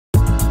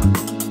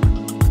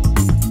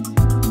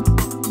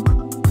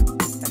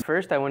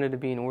first I wanted to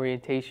be an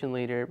orientation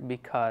leader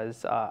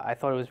because I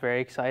thought it was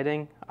very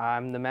exciting.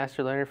 I'm the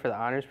master learner for the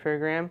honors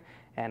program,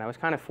 and I was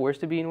kind of forced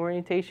to be an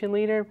orientation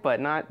leader,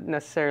 but not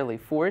necessarily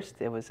forced.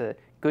 It was a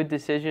good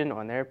decision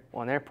on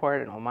their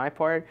part and on my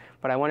part,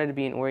 but I wanted to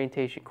be an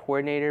orientation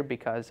coordinator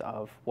because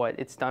of what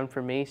it's done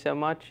for me so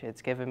much.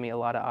 It's given me a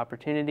lot of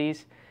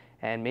opportunities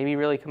and made me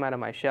really come out of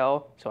my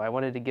shell, so I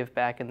wanted to give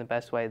back in the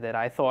best way that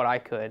I thought I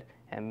could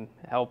and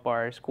help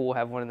our school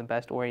have one of the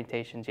best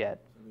orientations yet.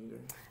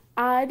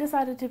 I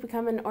decided to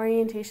become an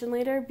orientation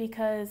leader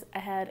because I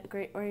had a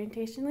great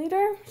orientation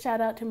leader,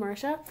 shout out to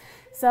Marisha.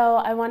 So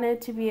I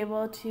wanted to be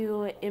able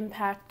to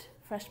impact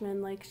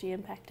freshmen like she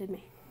impacted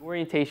me.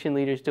 Orientation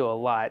leaders do a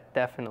lot,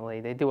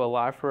 definitely. They do a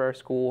lot for our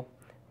school.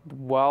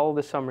 While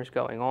the summer's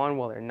going on,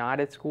 while they're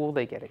not at school,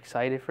 they get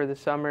excited for the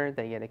summer.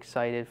 They get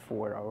excited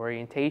for our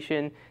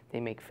orientation. They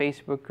make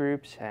Facebook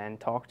groups and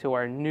talk to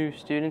our new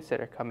students that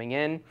are coming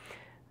in.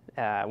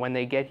 When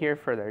they get here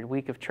for their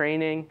week of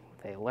training,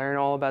 they learn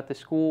all about the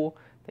school.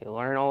 They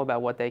learn all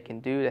about what they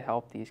can do to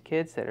help these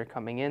kids that are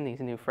coming in, these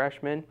new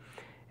freshmen.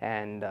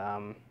 And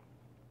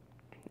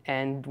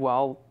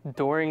while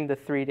during the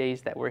 3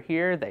 days that we're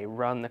here, they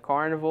run the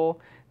carnival.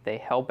 They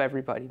help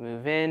everybody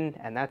move in,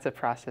 and that's a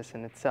process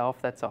in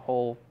itself. That's a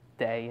whole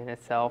day in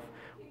itself.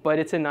 But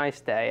it's a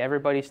nice day.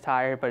 Everybody's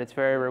tired, but it's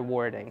very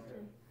rewarding.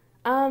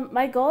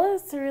 My goal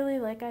is to really,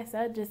 like I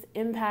said, just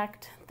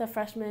impact the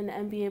freshmen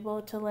and be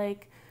able to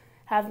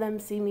have them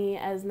see me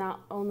as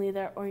not only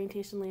their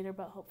orientation leader,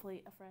 but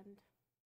hopefully a friend.